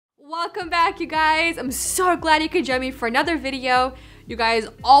Welcome back, you guys. I'm so glad you could join me for another video. You guys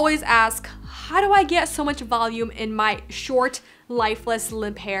always ask, how do I get so much volume in my short, lifeless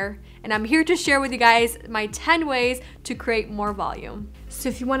limp hair? And I'm here to share with you guys my 10 ways to create more volume. So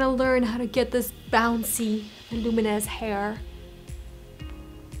if you want to learn how to get this bouncy, voluminous hair,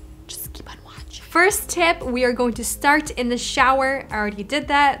 just keep on watching. First tip, we are going to start in the shower. I already did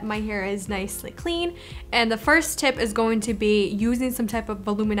that. My hair is nicely clean. And the first tip is going to be using some type of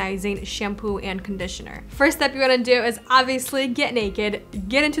voluminizing shampoo and conditioner. First step you want to do is obviously get naked,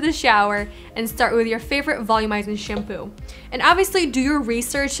 get into the shower, and start with your favorite volumizing shampoo. And obviously do your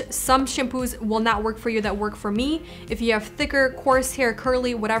research. Some shampoos will not work for you that work for me. If you have thicker, coarse hair,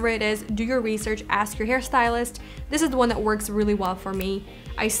 curly, whatever it is, do your research, ask your hairstylist. This is the one that works really well for me.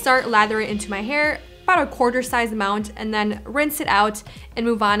 I start lathering into my hair, about a quarter size amount, and then rinse it out and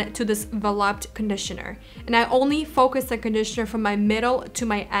move on to this voluped conditioner. And I only focus the conditioner from my middle to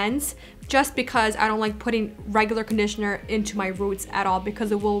my ends just because I don't like putting regular conditioner into my roots at all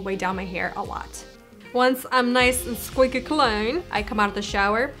because it will weigh down my hair a lot. Once I'm nice and squeaky clean, I come out of the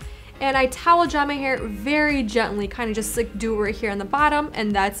shower and I towel dry my hair very gently, kind of just like do it right here on the bottom,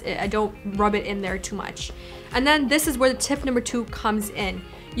 and that's it. I don't rub it in there too much. And then this is where the tip number 2 comes in.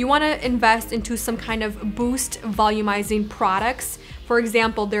 You want to invest into some kind of boost volumizing products. For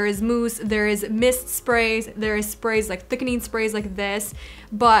example, there is mousse, there is mist sprays, there is sprays like thickening sprays like this.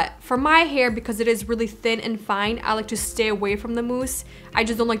 But for my hair, because it is really thin and fine, I like to stay away from the mousse. I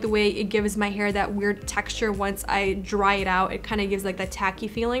just don't like the way it gives my hair that weird texture once I dry it out. It kind of gives like that tacky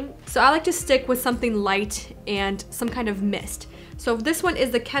feeling. So I like to stick with something light and some kind of mist. So this one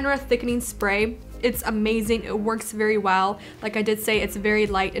is the KENRA thickening spray. It's amazing. It works very well. Like I did say, it's very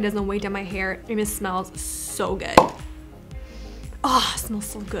light. It doesn't weigh down my hair. And it smells so good. Oh, it smells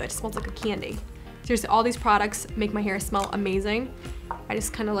so good. It smells like a candy. Seriously, all these products make my hair smell amazing. I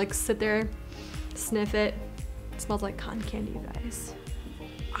just kind of like sit there, sniff it. It smells like cotton candy, you guys.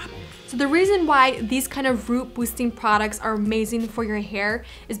 So the reason why these kind of root boosting products are amazing for your hair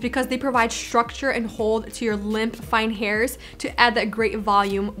is because they provide structure and hold to your limp, fine hairs to add that great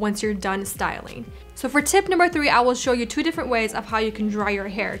volume once you're done styling. So for tip number 3, I will show you 2 different ways of how you can dry your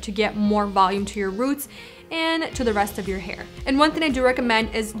hair to get more volume to your roots and to the rest of your hair. And one thing I do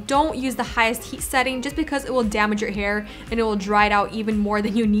recommend is don't use the highest heat setting just because it will damage your hair and it will dry it out even more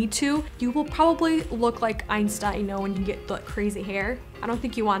than you need to. You will probably look like Einstein, you know, when you get the crazy hair. I don't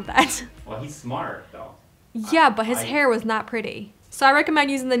think you want that. Well, he's smart though. Yeah, but his hair was not pretty. So I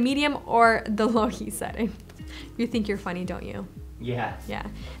recommend using the medium or the low heat setting. You think you're funny, don't you? Yeah. Yeah.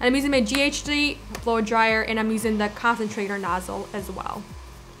 And I'm using my GHD blow dryer, and I'm using the concentrator nozzle as well.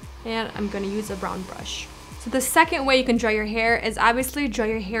 And I'm gonna use a brown brush. So the second way you can dry your hair is obviously dry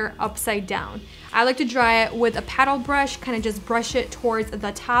your hair upside down. I like to dry it with a paddle brush, kind of just brush it towards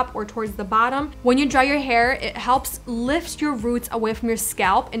the top or towards the bottom. When you dry your hair, it helps lift your roots away from your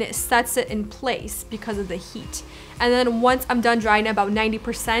scalp and it sets it in place because of the heat. And then once I'm done drying about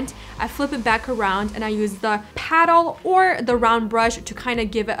 90%, I flip it back around and I use the paddle or the round brush to kind of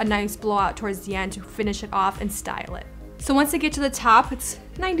give it a nice blowout towards the end to finish it off and style it. So once I get to the top, it's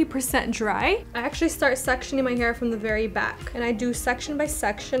 90% dry. I actually start sectioning my hair from the very back, and I do section by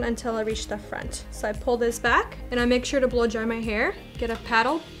section until I reach the front. So I pull this back and I make sure to blow dry my hair, get a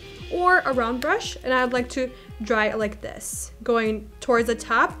paddle or a round brush, and I'd like to dry it like this, going towards the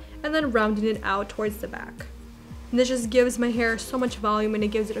top and then rounding it out towards the back. And this just gives my hair so much volume and it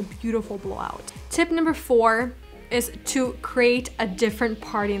gives it a beautiful blowout. Tip number 4 is to create a different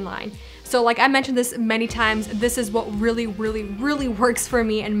parting line. So like I mentioned this many times, this is what really works for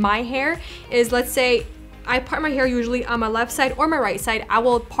me and my hair is, let's say I part my hair usually on my left side or my right side. I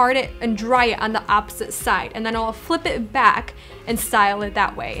will part it and dry it on the opposite side, and then I'll flip it back and style it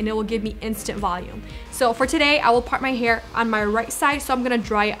that way, and it will give me instant volume. So for today, I will part my hair on my right side, so I'm gonna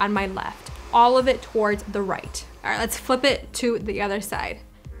dry it on my left, all of it towards the right. All right, let's flip it to the other side.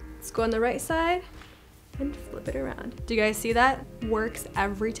 Let's go on the right side and flip it around. Do you guys see that? Works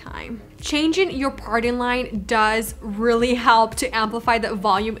every time. Changing your parting line does really help to amplify the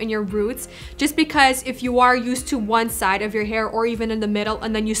volume in your roots, just because if you are used to one side of your hair or even in the middle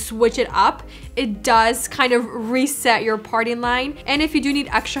and then you switch it up, it does kind of reset your parting line. And if you do need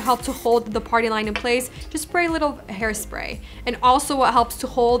extra help to hold the parting line in place, just spray a little hairspray. And also what helps to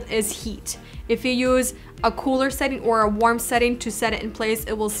hold is heat. If you use a cooler setting or a warm setting to set it in place,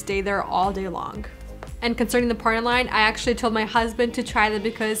 it will stay there all day long. And concerning the parting line, I actually told my husband to try that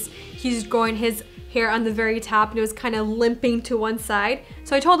because he's growing his hair on the very top and it was kind of limping to one side.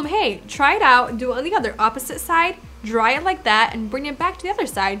 So I told him, hey, try it out, do it on the other opposite side, dry it like that, and bring it back to the other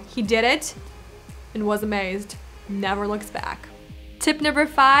side. He did it and was amazed. Never looks back. Tip number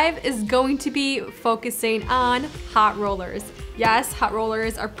 5 is going to be focusing on hot rollers. Yes, hot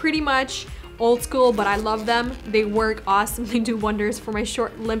rollers are pretty much old school, but I love them. They work awesome. They do wonders for my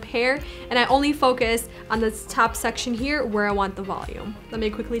short limp hair, and I only focus on this top section here where I want the volume. Let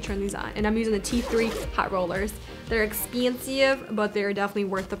me quickly turn these on, and I'm using the T3 hot rollers. They're expensive, but they're definitely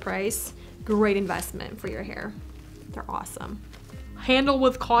worth the price. Great investment for your hair. They're awesome. Handle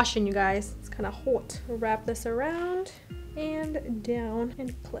with caution, you guys. It's kind of hot. We'll wrap this around and down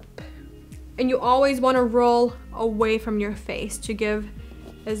and clip. And you always want to roll away from your face to give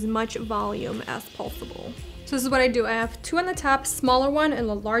as much volume as possible. So this is what I do. I have 2 on the top, smaller one, and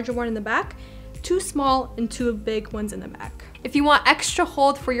a larger one in the back. 2 small and 2 big ones in the back. If you want extra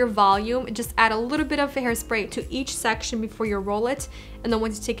hold for your volume, just add a little bit of hairspray to each section before you roll it, and then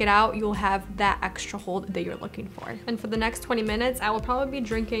once you take it out, you'll have that extra hold that you're looking for. And for the next 20 minutes, I will probably be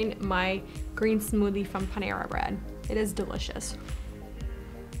drinking my green smoothie from Panera Bread. It is delicious.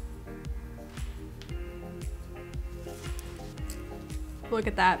 Look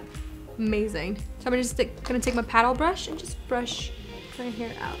at that, amazing. So I'm just gonna take my paddle brush and just brush my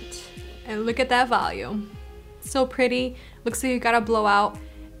hair out. And look at that volume. So pretty. Looks like you gotta blow out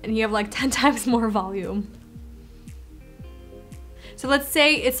and you have like 10 times more volume. So let's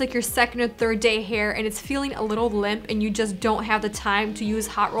say it's like your second or third day hair and it's feeling a little limp and you just don't have the time to use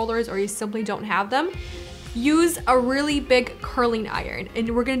hot rollers, or you simply don't have them. Use a really big curling iron, and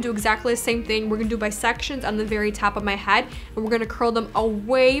we're gonna do exactly the same thing. We're gonna do by sections on the very top of my head, and we're gonna curl them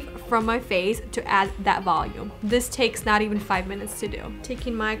away from my face to add that volume. This takes not even 5 minutes to do.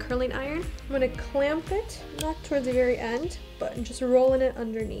 Taking my curling iron, I'm gonna clamp it, not towards the very end, but just rolling it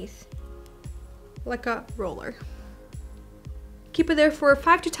underneath like a roller. Keep it there for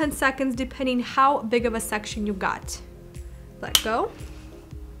 5 to 10 seconds depending how big of a section you got. Let go.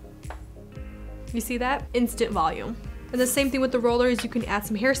 You see that? Instant volume. And the same thing with the rollers, you can add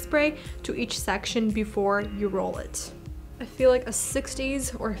some hairspray to each section before you roll it. I feel like a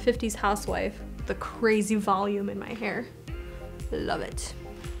 60s or 50s housewife with a crazy volume in my hair. Love it.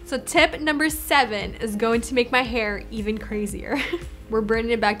 So tip number 7 is going to make my hair even crazier. We're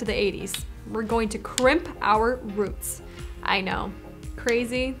bringing it back to the 80s. We're going to crimp our roots. I know,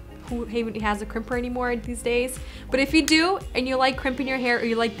 crazy. Who even has a crimper anymore these days? But if you do and you like crimping your hair, or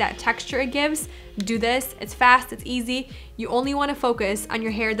you like that texture it gives, do this. It's fast, it's easy. You only want to focus on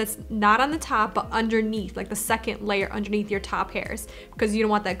your hair that's not on the top but underneath, like the second layer underneath your top hairs, because you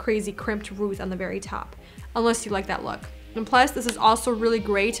don't want that crazy crimped root on the very top, unless you like that look. And plus, this is also really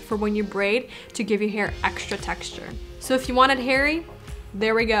great for when you braid to give your hair extra texture. So if you want it hairy,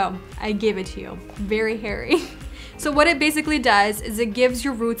 there we go. I give it to you. Very hairy. So what it basically does is it gives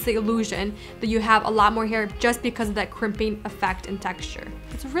your roots the illusion that you have a lot more hair just because of that crimping effect and texture.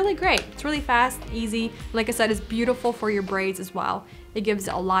 It's really great. It's really fast, easy. Like I said, it's beautiful for your braids as well. It gives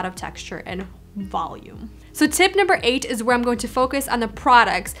it a lot of texture and volume. So tip number 8 is where I'm going to focus on the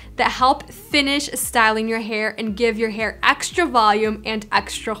products that help finish styling your hair and give your hair extra volume and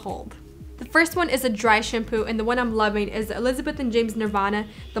extra hold. The first one is a dry shampoo, and the one I'm loving is the Elizabeth & James Nirvana,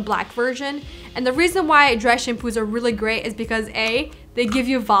 the black version. And the reason why dry shampoos are really great is because A, they give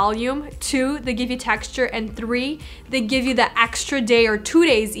you volume, 2, they give you texture, and 3, they give you the extra day or 2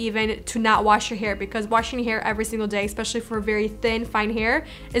 days even to not wash your hair, because washing your hair every single day, especially for very thin, fine hair,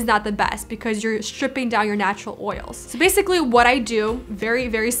 is not the best because you're stripping down your natural oils. So basically what I do, very,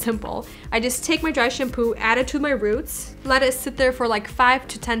 very simple. I just take my dry shampoo, add it to my roots, let it sit there for like 5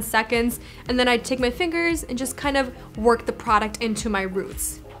 to 10 seconds, and then I take my fingers and just kind of work the product into my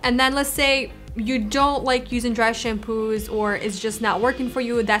roots. And then let's say you don't like using dry shampoos, or it's just not working for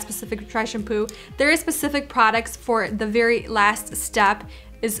you, that specific dry shampoo. There is specific products for the very last step,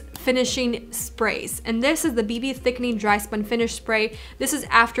 is finishing sprays. And this is the BB Thickening Dry Spun Finish Spray. This is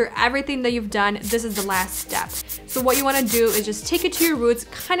after everything that you've done, this is the last step. So what you wanna do is just take it to your roots,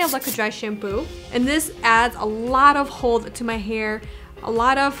 kind of like a dry shampoo. And this adds a lot of hold to my hair, a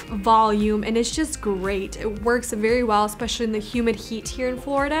lot of volume, and it's just great. It works very well, especially in the humid heat here in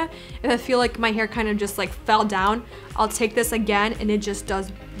Florida. If I feel like my hair kind of just like fell down, I'll take this again and it just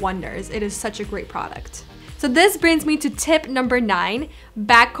does wonders. It is such a great product. So this brings me to tip number 9,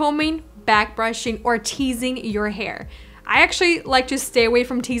 backcombing, back brushing, or teasing your hair. I actually like to stay away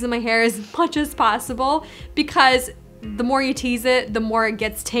from teasing my hair as much as possible, because the more you tease it, the more it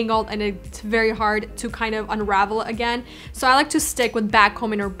gets tangled and it's very hard to kind of unravel it again. So I like to stick with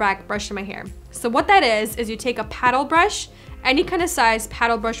backcombing or back brushing my hair. So what that is you take a paddle brush, any kind of size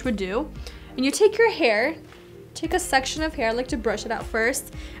paddle brush would do, and you take your hair, take a section of hair, I like to brush it out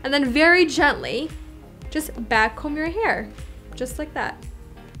first, and then very gently just backcomb your hair, just like that.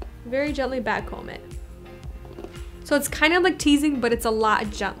 Very gently backcomb it. So it's kind of like teasing, but it's a lot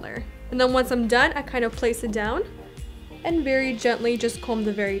gentler. And then once I'm done, I kind of place it down and very gently just comb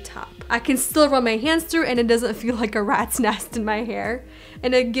the very top. I can still run my hands through and it doesn't feel like a rat's nest in my hair.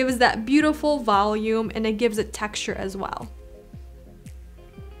 And it gives that beautiful volume and it gives it texture as well.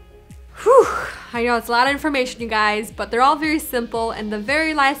 Whew, I know it's a lot of information, you guys, but they're all very simple. And the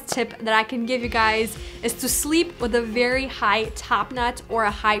very last tip that I can give you guys is to sleep with a very high top knot or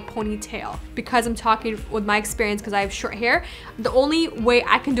a high ponytail. Because I'm talking with my experience, because I have short hair, the only way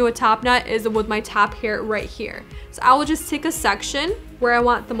I can do a top knot is with my top hair right here. So I will just take a section where I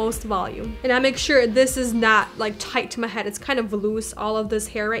want the most volume. And I make sure this is not like tight to my head. It's kind of loose, all of this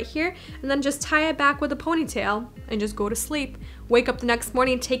hair right here. And then just tie it back with a ponytail and just go to sleep. Wake up the next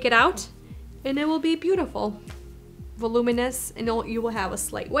morning, take it out, and it will be beautiful. Voluminous, and you will have a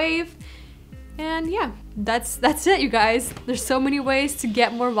slight wave. And yeah, that's it, you guys. There's so many ways to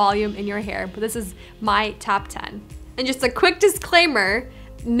get more volume in your hair, but this is my top 10. And just a quick disclaimer,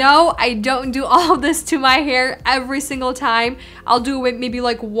 no, I don't do all of this to my hair every single time. I'll do it maybe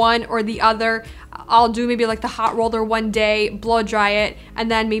like one or the other. I'll do maybe like the hot roller one day, blow dry it,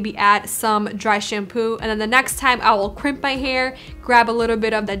 and then maybe add some dry shampoo. And then the next time I will crimp my hair, grab a little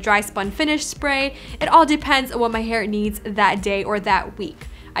bit of the dry spun finish spray. It all depends on what my hair needs that day or that week.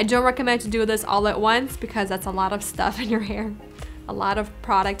 I don't recommend to do this all at once because that's a lot of stuff in your hair, a lot of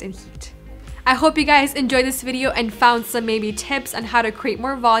product and heat. I hope you guys enjoyed this video and found some maybe tips on how to create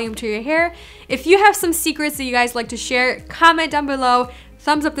more volume to your hair. If you have some secrets that you guys like to share, comment down below.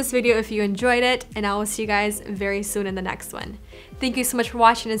 Thumbs up this video if you enjoyed it, and I will see you guys very soon in the next one. Thank you so much for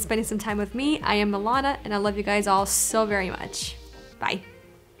watching and spending some time with me. I am Milana, and I love you guys all so very much. Bye.